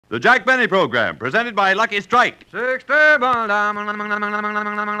The Jack Benny Program, presented by Lucky Strike. To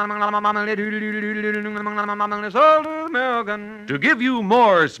give you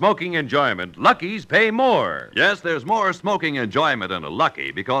more smoking enjoyment, Lucky's pay more. Yes, there's more smoking enjoyment in a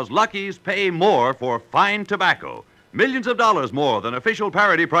Lucky because Lucky's pay more for fine tobacco. Millions of dollars more than official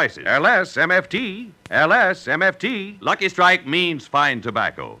parity prices. LSMFT. LSMFT. Lucky Strike means fine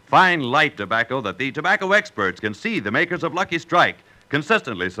tobacco. Fine, light tobacco that the tobacco experts can see the makers of Lucky Strike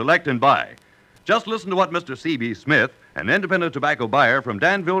consistently select and buy. Just listen to what Mr. C.B. Smith, an independent tobacco buyer from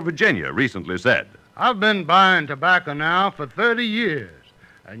Danville, Virginia, recently said. I've been buying tobacco now for 30 years,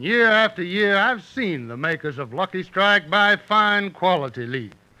 and year after year I've seen the makers of Lucky Strike buy fine quality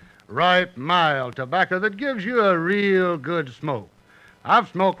leaf, ripe, mild tobacco that gives you a real good smoke. I've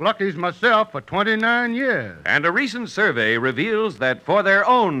smoked Lucky's myself for 29 years. And a recent survey reveals that for their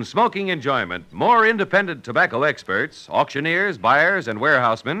own smoking enjoyment, more independent tobacco experts, auctioneers, buyers, and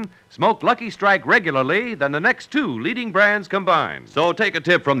warehousemen smoke Lucky Strike regularly than the next two leading brands combined. So take a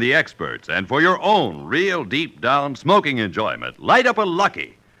tip from the experts, and for your own real deep-down smoking enjoyment, light up a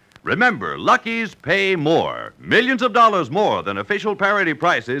Lucky. Remember, Lucky's pay more. Millions of dollars more than official parity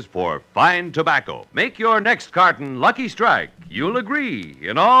prices for fine tobacco. Make your next carton Lucky Strike. You'll agree,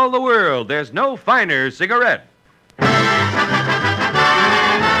 in all the world, there's no finer cigarette. The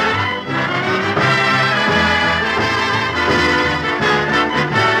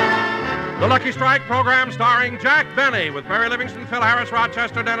Lucky Strike program starring Jack Benny with Mary Livingston, Phil Harris,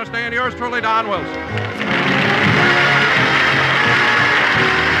 Rochester, Dennis Day, and yours truly, Don Wilson.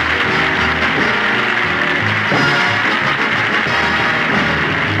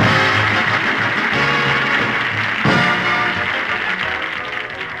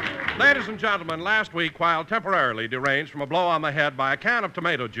 Ladies and gentlemen, last week, while temporarily deranged from a blow on the head by a can of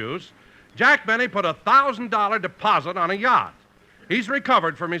tomato juice, Jack Benny put a $1,000 deposit on a yacht. He's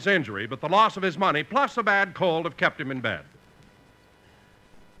recovered from his injury, but the loss of his money plus a bad cold have kept him in bed.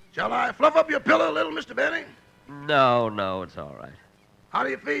 Shall I fluff up your pillow a little, Mr. Benny? No, it's all right. How do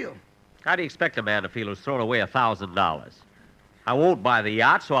you feel? How do you expect a man to feel who's thrown away $1,000? I won't buy the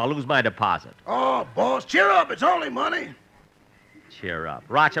yacht, so I'll lose my deposit. Oh, boss, cheer up. It's only money. Cheer up.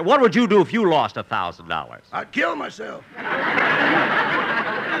 Roger, what would you do if you lost $1,000? I'd kill myself.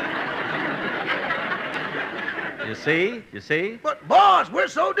 You see? But, boss, we're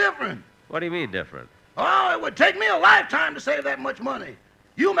so different. What do you mean different? Oh, it would take me a lifetime to save that much money.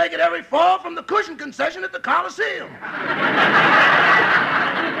 You make it every fall from the cushion concession at the Coliseum.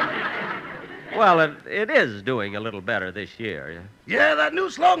 Well, it is doing a little better this year. Yeah, that new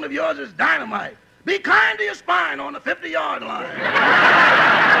slogan of yours is dynamite. Be kind to your spine on the 50-yard line.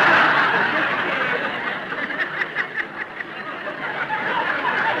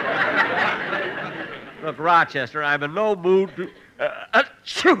 Look, Rochester, I'm in no mood to...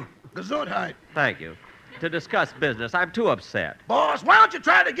 Gesundheit. Thank you. To discuss business. I'm too upset. Boss, why don't you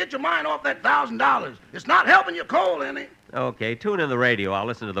try to get your mind off that $1,000? It's not helping your cold any. Okay, tune in the radio. I'll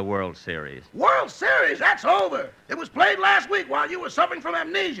listen to the World Series. World Series? That's over. It was played last week while you were suffering from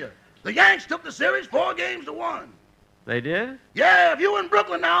amnesia. The Yanks took the series 4-1. They did? Yeah, if you were in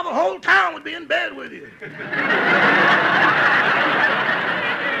Brooklyn now, the whole town would be in bed with you.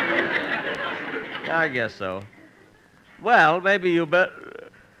 I guess so. Well, maybe you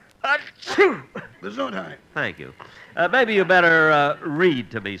better... Gesundheit. Thank you. Maybe you better read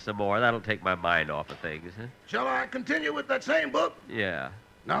to me some more. That'll take my mind off of things. Huh? Shall I continue with that same book? Yeah.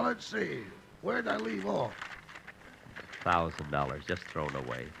 Now, let's see. Where'd I leave off? $1,000 just thrown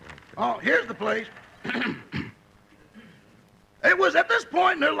away. Oh, here's the place. It was at this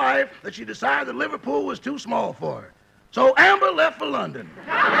point in her life that she decided that Liverpool was too small for her. So Amber left for London.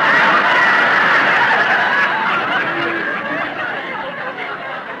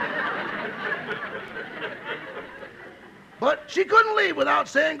 But she couldn't leave without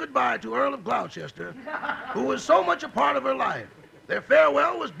saying goodbye to Earl of Gloucester, who was so much a part of her life. Their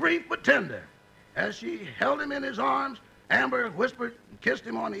farewell was brief but tender. As she held him in his arms, Amber whispered and kissed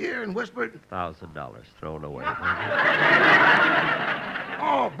him on the ear and whispered, $1,000 thrown away.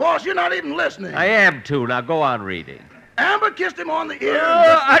 Oh, boss, you're not even listening. I am, too. Now go on reading. Amber kissed him on the ear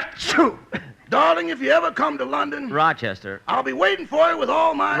and whispered, darling, if you ever come to London... Rochester. I'll be waiting for you with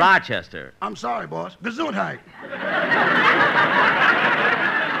all my... Rochester. I'm sorry, boss. Gesundheit.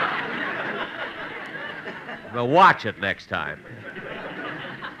 Well, watch it next time.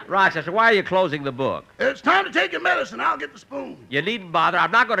 Rochester, why are you closing the book? It's time to take your medicine. I'll get the spoon. You needn't bother. I'm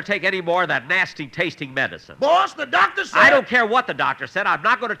not going to take any more of that nasty-tasting medicine. Boss, the doctor said... I don't care what the doctor said. I'm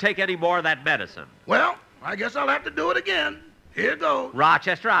not going to take any more of that medicine. Well, I guess I'll have to do it again. Here goes.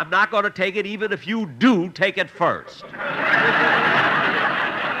 Rochester, I'm not going to take it even if you do take it first.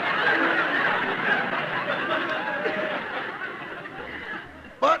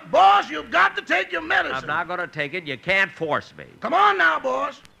 you've got to take your medicine. I'm not going to take it. You can't force me. Come on now,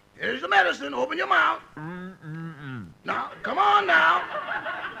 boss. Here's the medicine. Open your mouth. Now, come on now.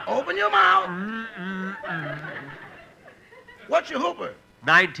 Open your mouth. What's your hooper?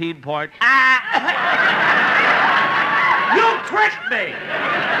 19 point. Ah! You tricked me!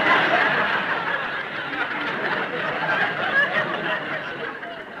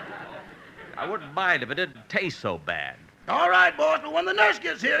 I wouldn't mind if it didn't taste so bad. All right, boss, but when the nurse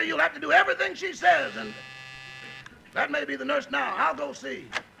gets here, you'll have to do everything she says, and that may be the nurse now. I'll go see.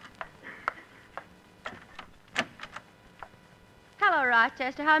 Hello,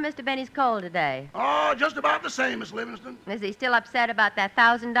 Rochester. How's Mr. Benny's cold today? Oh, just about the same, Miss Livingston. Is he still upset about that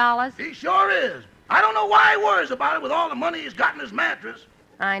 $1,000? He sure is. I don't know why he worries about it with all the money he's got in his mattress.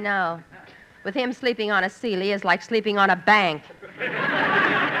 I know. With him sleeping on a Sealy is like sleeping on a bank.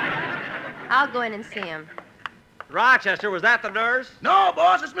 I'll go in and see him. Rochester, was that the nurse? No,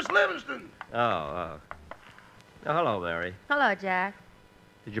 boss, it's Miss Livingston. Oh. Oh, hello, Mary. Hello, Jack.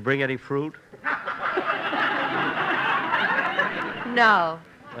 Did you bring any fruit? No.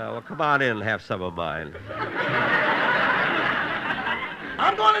 Oh, well, come on in and have some of mine.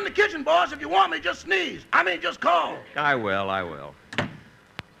 I'm going in the kitchen, boss. If you want me, just sneeze. Just call. I will.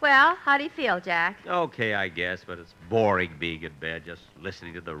 Well, how do you feel, Jack? Okay, I guess, but it's boring being in bed, just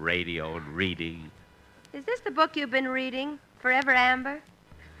listening to the radio and reading. Is this the book you've been reading, Forever Amber?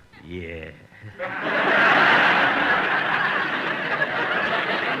 Yeah.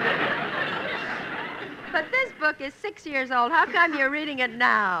 But this book is 6 years old. How come you're reading it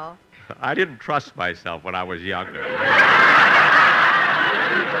now? I didn't trust myself when I was younger.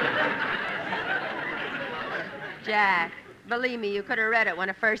 Jack, believe me, you could have read it when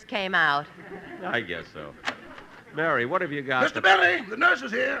it first came out. I guess so. Mary, what have you got? Mr. Benny, the nurse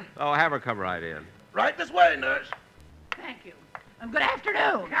is here. Oh, have her come right in. Right this way, nurse. Thank you. Good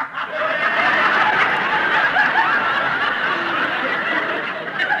afternoon.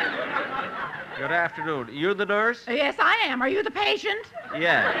 Good afternoon. You're the nurse? Yes, I am. Are you the patient?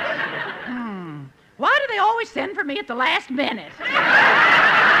 Yes. Why do they always send for me at the last minute?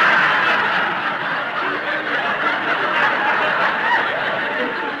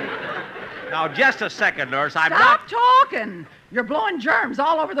 Now, just a second, nurse. I'm Stop talking. You're blowing germs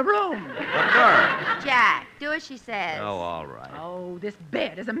all over the room. not the nurse. Jack, do as she says. Oh, all right. Oh, this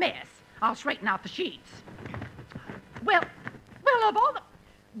bed is a mess. I'll straighten out the sheets. Well, of all the...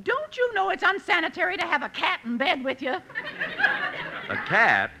 Don't you know it's unsanitary to have a cat in bed with you? A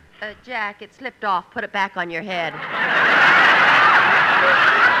cat? Jack, it slipped off. Put it back on your head.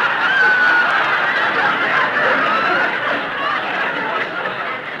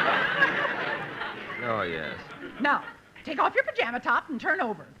 Oh, yes. Now, take off your pajama top and turn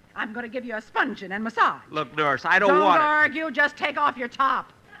over. I'm going to give you a sponging and massage. Look, nurse, I don't want it. Argue. Just take off your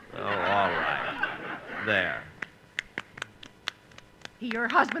top. Oh, all right. There. He your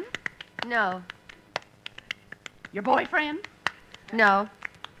husband? No. Your boyfriend? No.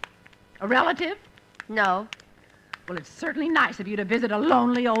 A relative? No. Well, it's certainly nice of you to visit a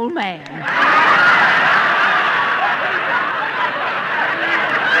lonely old man.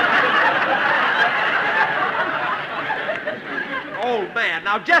 Old man.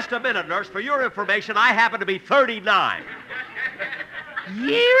 Now, just a minute, nurse. For your information, I happen to be 39.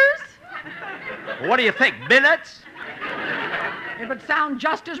 Years? What do you think, minutes? It would sound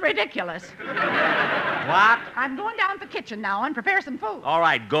just as ridiculous. What? I'm going down to the kitchen now and prepare some food. All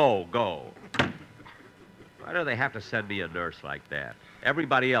right, go. Why do they have to send me a nurse like that?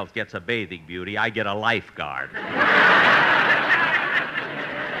 Everybody else gets a bathing beauty. I get a lifeguard.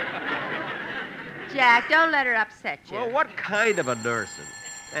 Jack, don't let her upset you. Well, what kind of a nurse?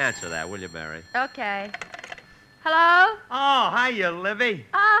 Answer that, will you, Mary? Okay. Hello? Oh, hiya, Livy.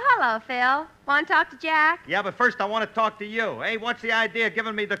 Oh, hello, Phil. Want to talk to Jack? Yeah, but first I want to talk to you. Hey, what's the idea of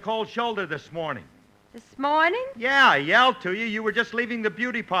giving me the cold shoulder this morning? This morning? Yeah, I yelled to you. You were just leaving the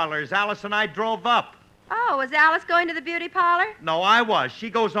beauty parlor as Alice and I drove up. Oh, was Alice going to the beauty parlor? No, I was.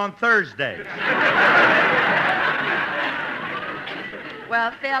 She goes on Thursday.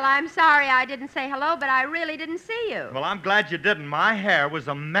 Well, Phil, I'm sorry I didn't say hello, but I really didn't see you. Well, I'm glad you didn't. My hair was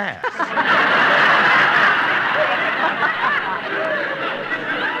a mess.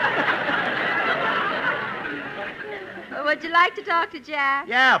 Would you like to talk to Jack?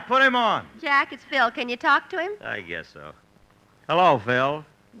 Yeah, put him on. Jack, it's Phil. Can you talk to him? I guess so. Hello, Phil.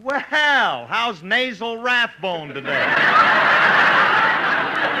 Well, how's nasal Rathbone today?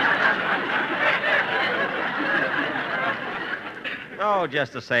 Oh,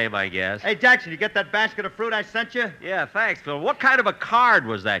 just the same, I guess. Hey, Jackson, you get that basket of fruit I sent you? Yeah, thanks, Phil. What kind of a card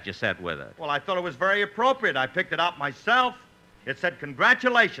was that you sent with it? Well, I thought it was very appropriate. I picked it out myself. It said,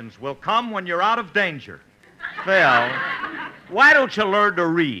 congratulations will come when you're out of danger. Phil, why don't you learn to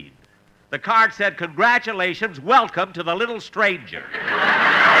read? The card said, congratulations, welcome to the little stranger.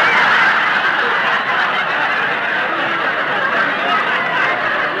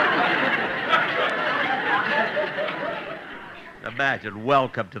 Imagine,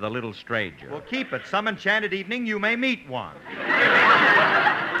 welcome to the little stranger. Well, keep it. Some enchanted evening you may meet one.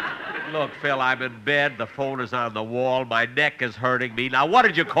 Look, Phil, I'm in bed. The phone is on the wall. My neck is hurting me. Now, what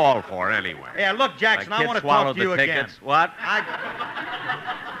did you call for, anyway? Yeah, look, Jackson, My I kid want to swallowed talk to you the again. tickets. What? I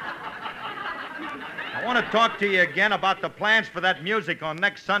want to talk to you again about the plans for that music on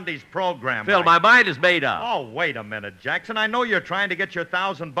next Sunday's program. Phil, my mind is made up. Oh, wait a minute, Jackson. I know you're trying to get your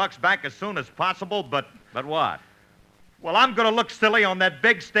 $1,000 back as soon as possible, but... But what? Well, I'm going to look silly on that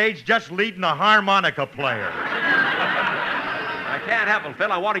big stage just leading a harmonica player. I can't help it,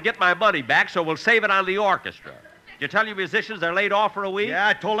 Phil. I want to get my money back, so we'll save it on the orchestra. Did you tell your musicians they're laid off for a week? Yeah,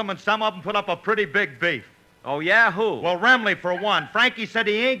 I told them, and some of them put up a pretty big beef. Oh, yeah? Who? Well, Remley, for one. Frankie said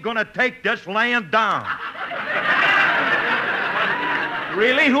he ain't going to take this laying down.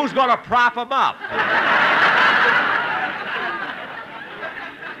 Really? Who's going to prop him up?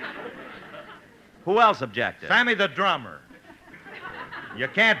 Who else objected? Sammy the drummer. You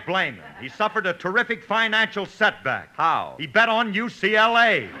can't blame him. He suffered a terrific financial setback. How? He bet on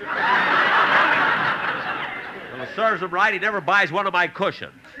UCLA. Well, it serves him right. He never buys one of my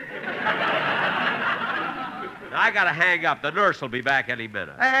cushions. I got to hang up. The nurse will be back any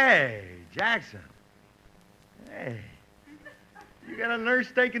minute. Hey, Jackson. Hey. You got a nurse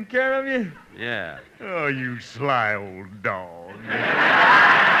taking care of you? Yeah. Oh, you sly old dog.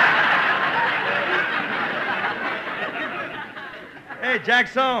 Hey,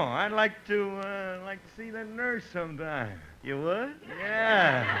 Jackson, I'd like to see that nurse sometime. You would?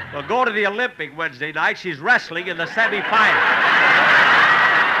 Yeah. Well, go to the Olympic Wednesday night. She's wrestling in the semifinal.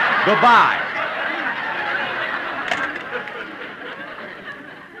 Goodbye.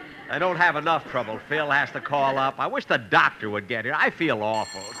 I don't have enough trouble. Phil has to call up. I wish the doctor would get here. I feel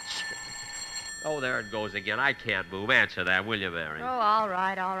awful. Oh, there it goes again. I can't move. Answer that, will you, Mary? Oh, all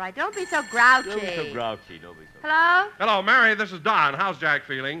right, all right. Don't be so grouchy. Don't be so grouchy. Don't be so... Hello? Hello, Mary. This is Don. How's Jack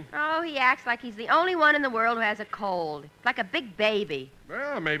feeling? Oh, he acts like he's the only one in the world who has a cold. Like a big baby.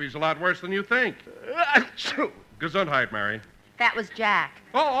 Well, maybe he's a lot worse than you think. Gesundheit, Mary. That was Jack.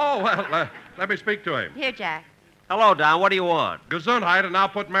 Well, let me speak to him. Here, Jack. Hello, Don. What do you want? Gesundheit, and now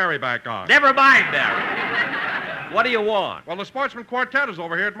put Mary back on. Never mind, Mary. What do you want? Well, the Sportsman Quartet is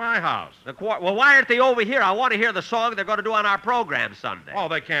over here at my house. Well, why aren't they over here? I want to hear the song they're going to do on our program Sunday. Oh,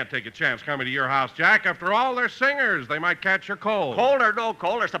 they can't take a chance coming to your house, Jack. After all, they're singers. They might catch your cold. Cold or no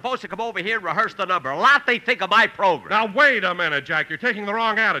cold, they're supposed to come over here and rehearse the number. A lot they think of my program. Now, wait a minute, Jack. You're taking the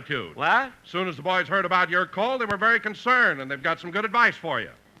wrong attitude. What? As soon as the boys heard about your cold, they were very concerned, and they've got some good advice for you.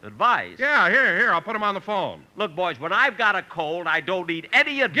 Advice? Yeah, here. I'll put them on the phone. Look, boys, when I've got a cold, I don't need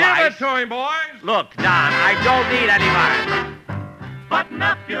any advice. Give it to him, boys. Look, Don, I don't need any advice. Button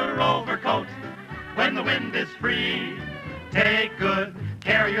up your overcoat when the wind is free. Take good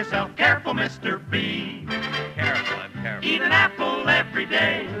care of yourself. Careful, Mr. B. Careful, I'm careful. Eat an apple every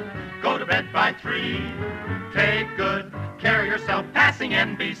day. Go to bed by 3. Take good care of yourself. Passing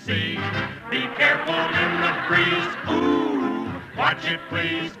NBC. Be careful in the breeze. Ooh. Watch it,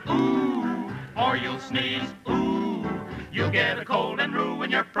 please, ooh, or you'll sneeze, ooh. You'll get a cold and ruin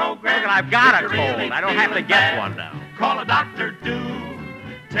your program. Look, I've got a If cold. you're really I don't have to feeling get bad, one now. Call a doctor, do.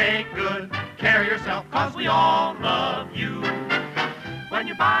 Take good care of yourself, 'cause we all love you. When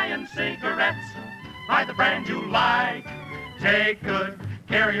you're buying cigarettes, buy the brand you like. Take good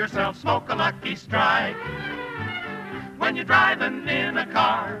care of yourself, smoke a Lucky Strike. When you're driving in a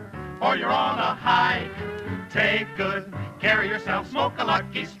car, or you're on a hike, take good care of yourself, smoke a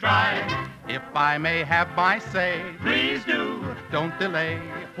Lucky Strike. If I may have my say, Please do. don't delay.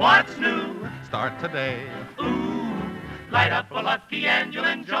 What's new? Start today. Ooh, light up a Lucky and you'll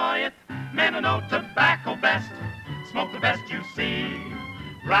enjoy it. Men who know tobacco best, smoke the best you see.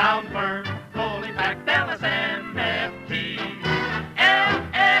 Round firm, fully packed, LSMFT.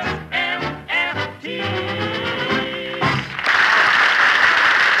 LSMFT.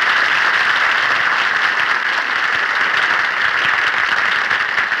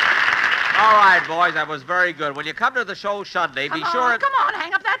 All right, boys, that was very good. When you come to the show Sunday, be sure... Come on,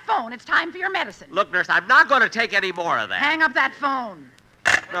 hang up that phone. It's time for your medicine. Look, nurse, I'm not going to take any more of that. Hang up that phone.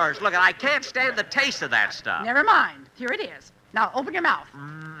 Nurse, look, I can't stand the taste of that stuff. Never mind. Here it is. Now, open your mouth.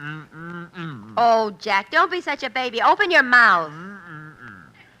 Oh, Jack, don't be such a baby. Open your mouth.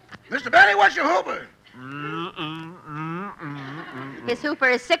 Mr. Benny, what's your Hooper? His Hooper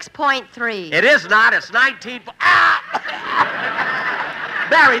is 6.3. It is not. It's 19... Ah!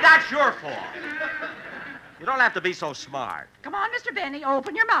 Mary, that's your fault. You don't have to be so smart. Come on, Mr. Benny,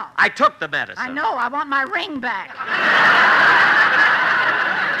 open your mouth. I took the medicine. I know. I want my ring back.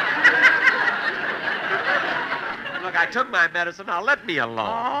 Look, I took my medicine. Now let me alone.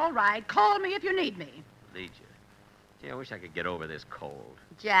 All right. Call me if you need me. Need you. Gee, I wish I could get over this cold.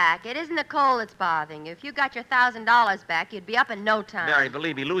 Jack, it isn't the cold that's bothering you. If you got your $1,000 back, you'd be up in no time. Mary,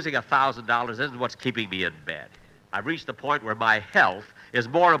 believe me, losing $1,000 isn't what's keeping me in bed. I've reached the point where my health is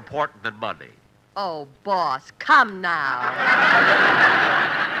more important than money. Oh, boss, come now.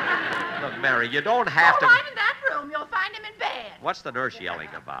 Look, Mary, you don't have Go to... right in that room. You'll find him in bed. What's the nurse yelling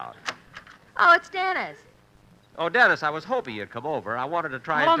about? Oh, it's Dennis. Oh, Dennis, I was hoping you'd come over. I wanted to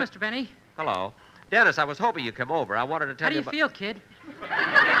try Hello, and... Mr. Benny. Hello. Dennis, I was hoping you'd come over. I wanted to tell How do you about- feel, kid?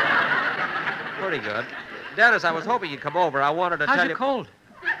 Pretty good. Dennis, I was hoping you'd come over. I wanted to How's tell your you... cold?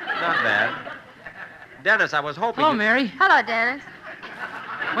 Not bad. Dennis, I was hoping Hello, you... Mary. Hello, Dennis.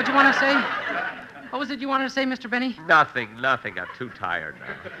 What'd you want to say? What was it you wanted to say, Mr. Benny? Nothing. I'm too tired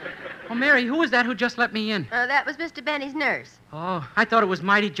now. Oh, Mary, who was that who just let me in? That was Mr. Benny's nurse. Oh, I thought it was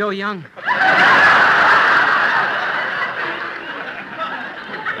Mighty Joe Young.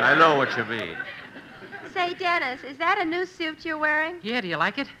 I know what you mean. Say, Dennis, is that a new suit you're wearing? Yeah, do you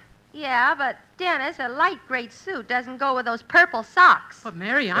like it? Yeah, but, Dennis, a light gray suit doesn't go with those purple socks. But,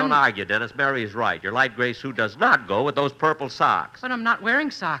 Mary, Don't argue, Dennis. Mary is right. Your light gray suit does not go with those purple socks. But I'm not wearing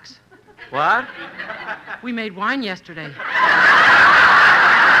socks. What? We made wine yesterday.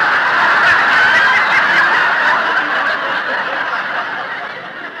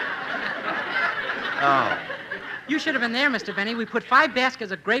 Oh. You should have been there, Mr. Benny. We put 5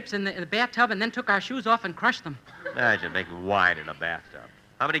 baskets of grapes in the bathtub and then took our shoes off and crushed them. Imagine making wine in a bathtub.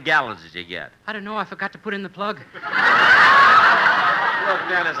 How many gallons did you get? I don't know. I forgot to put in the plug. Look,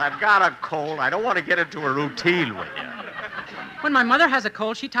 Dennis, I've got a cold. I don't want to get into a routine with you. When my mother has a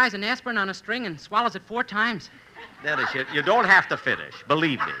cold, she ties an aspirin on a string and swallows it 4 times. Dennis, you don't have to finish.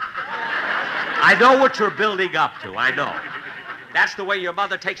 Believe me. I know what you're building up to. I know. That's the way your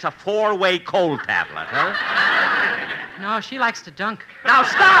mother takes a 4-way cold tablet, huh? No, she likes to dunk. Now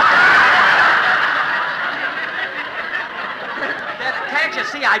stop! Can't you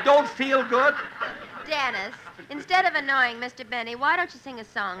see I don't feel good? Dennis, instead of annoying Mr. Benny, why don't you sing a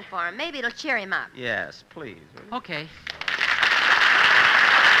song for him? Maybe it'll cheer him up. Yes, please. Okay.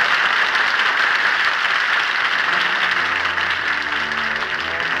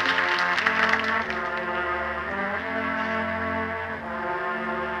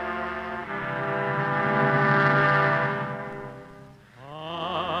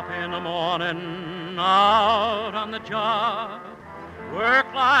 Out on the job, work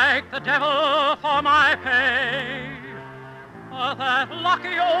like the devil for my pay. But that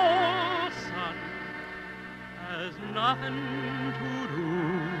lucky old sun has nothing to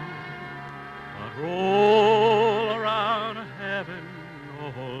do but roll around heaven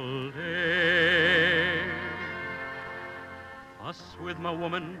all day. Fuss with my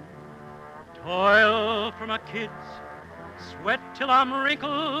woman, toil for my kids, sweat till I'm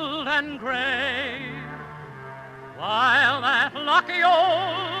wrinkled and gray, while that lucky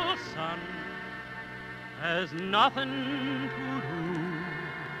old sun has nothing to do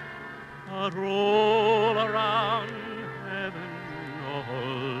but roll around heaven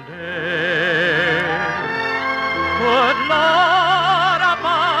all day. Good Lord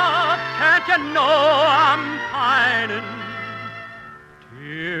above, can't you know I'm pining?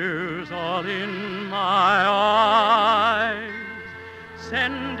 Tears all in my eyes.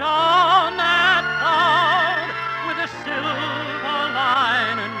 Send down that cloud with a silver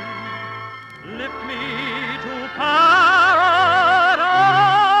lining. Lift me to paradise.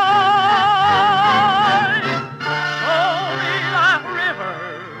 Show me that river.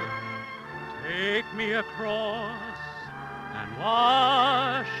 Take me across and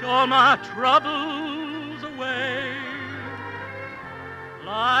wash all my troubles away.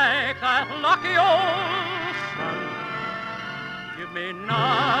 Like that lucky old sun, give me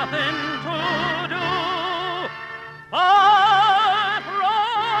nothing to do but roll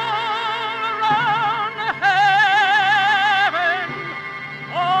around heaven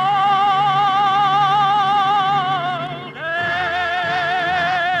all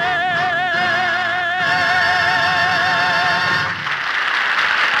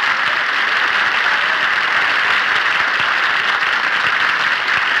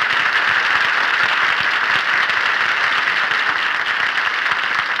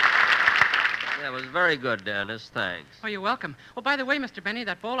That was very good, Dennis. Thanks. Oh, you're welcome. Oh, by the way, Mr. Benny,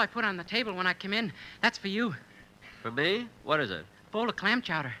 that bowl I put on the table when I came in, that's for you. For me? What is it? Bowl of clam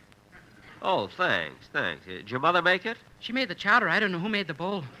chowder. Oh, thanks. Did your mother make it? She made the chowder. I don't know who made the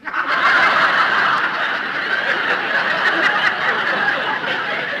bowl.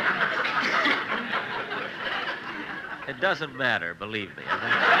 It doesn't matter, believe me.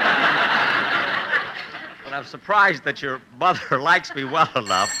 But I'm surprised that your mother likes me well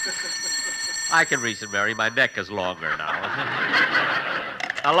enough. I can reach it, Mary. My neck is longer now.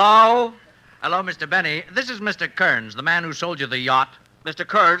 Hello? Hello, Mr. Benny. This is Mr. Kearns, the man who sold you the yacht. Mr.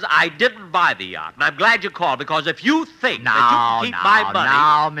 Kearns, I didn't buy the yacht, and I'm glad you called, because if you think that you can keep my money...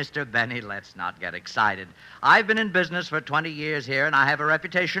 Now, Mr. Benny, let's not get excited. I've been in business for 20 years here, and I have a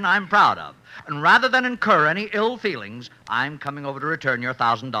reputation I'm proud of. And rather than incur any ill feelings, I'm coming over to return your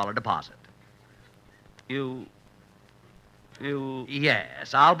 $1,000 deposit. You...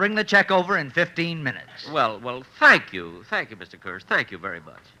 Yes, I'll bring the check over in 15 minutes. Well, thank you. Thank you, Mr. Kearns. Thank you very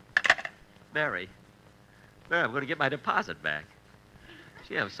much. Mary, I'm going to get my deposit back.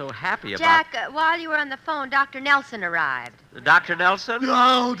 Gee, I'm so happy about... Jack, while you were on the phone, Dr. Nelson arrived. Dr. Nelson?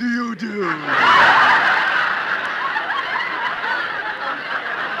 How do you do?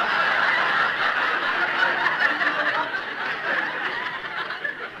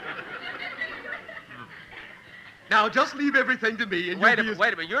 Now, just leave everything to me and Wait a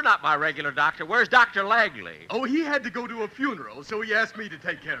minute. You're not my regular doctor. Where's Dr. Langley? Oh, he had to go to a funeral, so he asked me to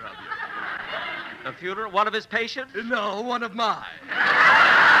take care of you. A funeral? One of his patients? No, one of mine.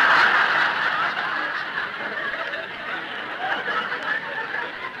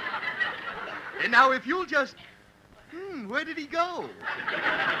 And now, if you'll just... where did he go?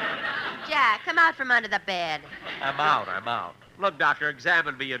 Jack, come out from under the bed. I'm out. Look, Doctor,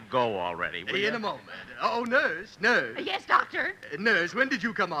 examine me and go already. will In you? a moment. Oh, nurse. Yes, Doctor. Nurse, when did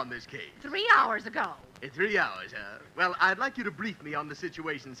you come on this case? 3 hours ago. 3 hours, huh? Well, I'd like you to brief me on the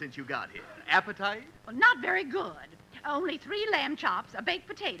situation since you got here. Appetite? Well, not very good. Only 3 lamb chops, a baked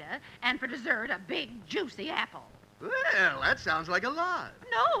potato, and for dessert, a big, juicy apple. Well, that sounds like a lot.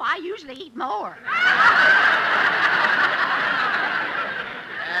 No, I usually eat more.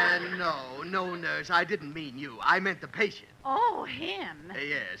 No, nurse, I didn't mean you. I meant the patient. Oh, him.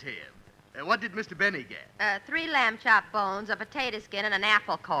 Yes, him. What did Mr. Benny get? 3 lamb chop bones, a potato skin, and an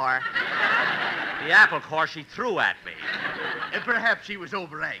apple core. The apple core she threw at me. Perhaps she was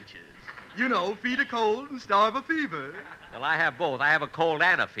over-anxious. You know, feed a cold and starve a fever. Well, I have both. I have a cold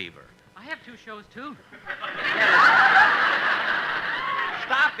and a fever. I have 2 shows, too.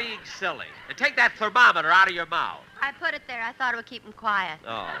 Stop being silly. And take that thermometer out of your mouth. I put it there. I thought it would keep him quiet.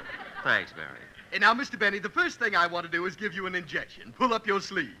 Oh, thanks, Mary. And now, Mr. Benny, the first thing I want to do is give you an injection. Pull up your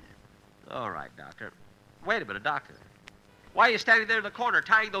sleeve. All right, Doctor. Wait a minute, Doctor. Why are you standing there in the corner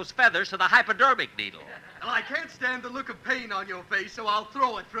tying those feathers to the hypodermic needle? Well, I can't stand the look of pain on your face, so I'll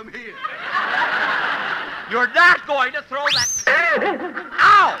throw it from here. You're not going to throw that...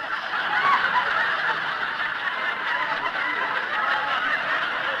 Ow!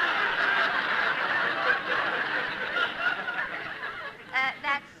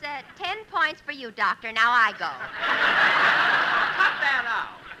 That's 10 points for you, Doctor. Now I go. Cut that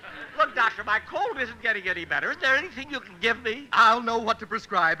out. Look, Doctor, my cold isn't getting any better. Is there anything you can give me? I'll know what to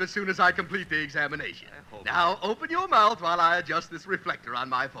prescribe as soon as I complete the examination. Now, open your mouth while I adjust this reflector on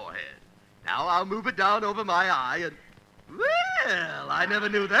my forehead. Now, I'll move it down over my eye and... Well, I never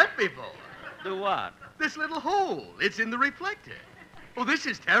knew that before. Do what? This little hole. It's in the reflector. Oh, this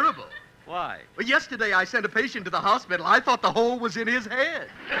is terrible. Why? Well, yesterday I sent a patient to the hospital. I thought the hole was in his head.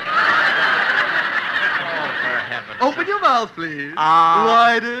 Oh, for heaven's sake. Open your mouth, please.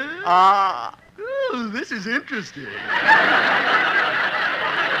 Wider. Oh, this is interesting.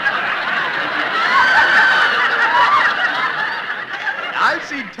 I've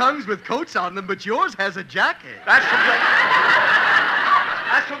seen tongues with coats on them, but yours has a jacket. That's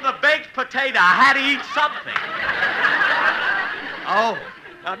from the baked potato. I had to eat something. Oh.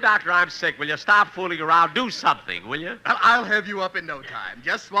 Now, Doctor, I'm sick. Will you stop fooling around? Do something, will you? Well, I'll have you up in no time.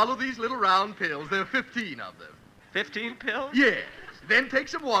 Just swallow these little round pills. There are 15 of them. 15 pills? Yes. Then take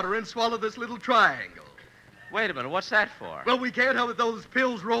some water and swallow this little triangle. Wait a minute. What's that for? Well, we can't have those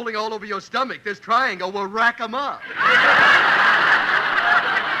pills rolling all over your stomach. This triangle will rack them up.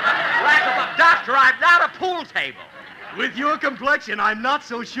 Rack 'em up. Doctor, I'm not a pool table. With your complexion, I'm not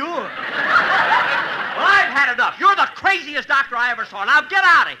so sure. Well, I've had enough. You're the craziest doctor I ever saw. Now get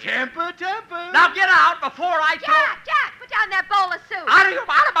out of here. Temper. Now get out before I throw... Jack, put down that bowl of soup. Out of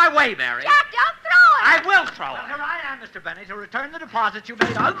my way, Mary. Jack, don't throw it. I will throw it. Well, here I am, Mr. Benny, to return the deposit you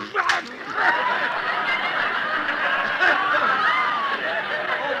made on... Oh,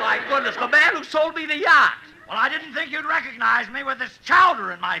 my goodness, the man who sold me the yacht. Well, I didn't think you'd recognize me with this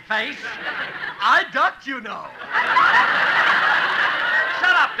chowder in my face. I ducked, you know.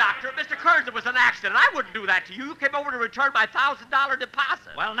 Shut up, Doctor. Mr. Kearns, it was an accident. I wouldn't do that to you. You came over to return my $1,000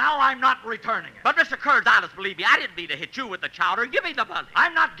 deposit. Well, now I'm not returning it. But, Mr. Kearns, honest, believe me, I didn't mean to hit you with the chowder. Give me the money.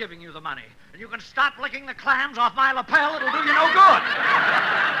 I'm not giving you the money. And you can stop licking the clams off my lapel. It'll do you no good.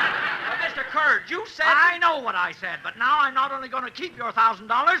 But, Mr. Kearns, you said... I know what I said, but now I'm not only going to keep your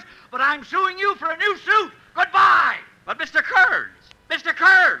 $1,000, but I'm suing you for a new suit. Goodbye. But, Mr. Kearns, Mr.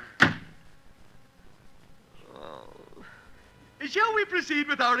 Kearns. Shall we proceed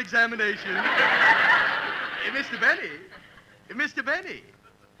with our examination? Mr. Benny. Mr. Benny.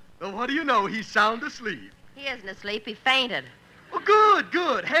 Well, what do you know? He's sound asleep. He isn't asleep. He fainted. Oh, good,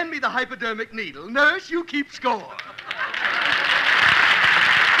 good. Hand me the hypodermic needle. Nurse, you keep score.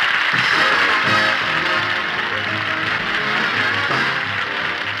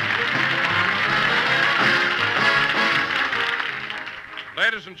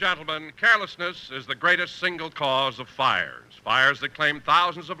 Ladies and gentlemen, carelessness is the greatest single cause of fires. Fires that claim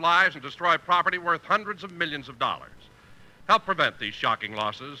thousands of lives and destroy property worth hundreds of millions of dollars. Help prevent these shocking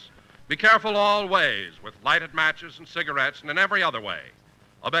losses. Be careful all ways with lighted matches and cigarettes and in every other way.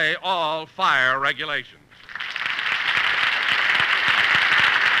 Obey all fire regulations.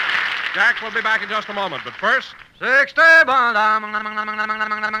 Jack will be back in just a moment, but first... 60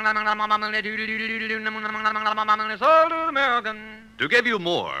 To give you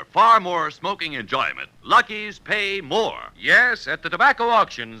more, far more smoking enjoyment, Lucky's pay more. Yes, at the tobacco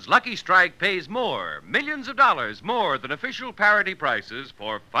auctions, Lucky Strike pays more, millions of dollars more than official parity prices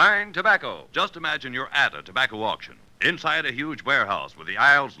for fine tobacco. Just imagine you're at a tobacco auction, inside a huge warehouse with the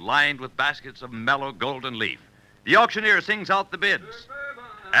aisles lined with baskets of mellow golden leaf. The auctioneer sings out the bids.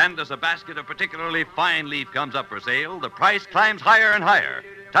 And as a basket of particularly fine leaf comes up for sale, the price climbs higher and higher.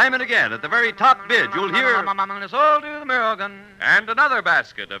 Time and again, at the very top bid, you'll hear... And another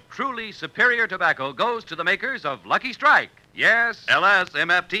basket of truly superior tobacco goes to the makers of Lucky Strike. Yes,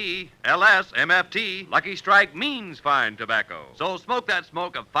 LSMFT, LSMFT. Lucky Strike means fine tobacco. So smoke that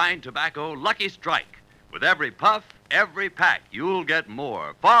smoke of fine tobacco, Lucky Strike. With every puff, every pack, you'll get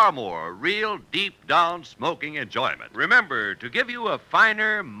more, far more, real deep-down smoking enjoyment. Remember, to give you a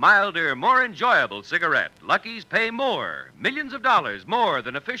finer, milder, more enjoyable cigarette, Lucky's pay more, millions of dollars more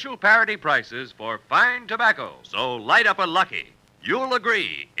than official parity prices for fine tobacco. So light up a Lucky. You'll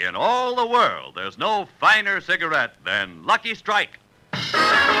agree, in all the world, there's no finer cigarette than Lucky Strike.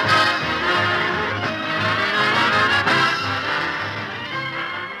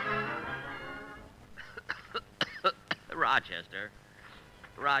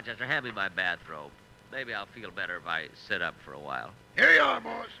 Rochester, hand me my bathrobe. Maybe I'll feel better if I sit up for a while. Here you are,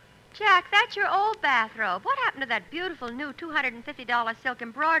 boys. Jack, that's your old bathrobe. What happened to that beautiful new $250 silk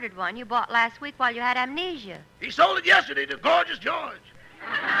embroidered one you bought last week while you had amnesia? He sold it yesterday to Gorgeous George.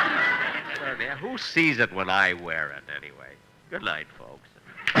 Well, man, who sees it when I wear it, anyway? Good night, folks.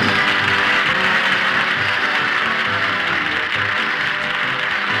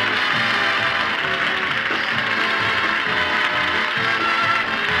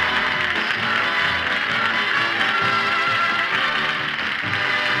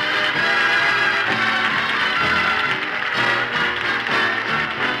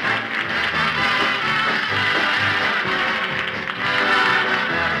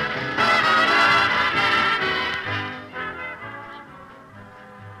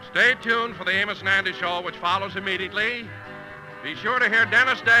 Stay tuned for the Amos and Andy Show, which follows immediately. Be sure to hear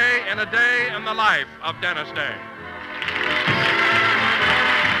Dennis Day in a day in the life of Dennis Day.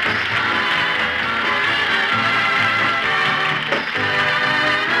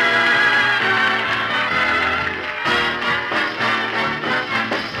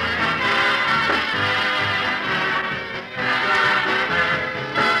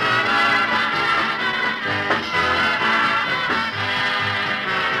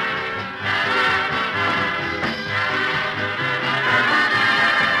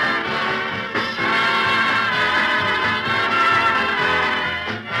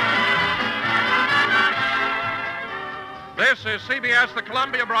 This is CBS, the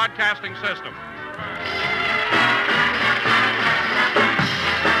Columbia Broadcasting System.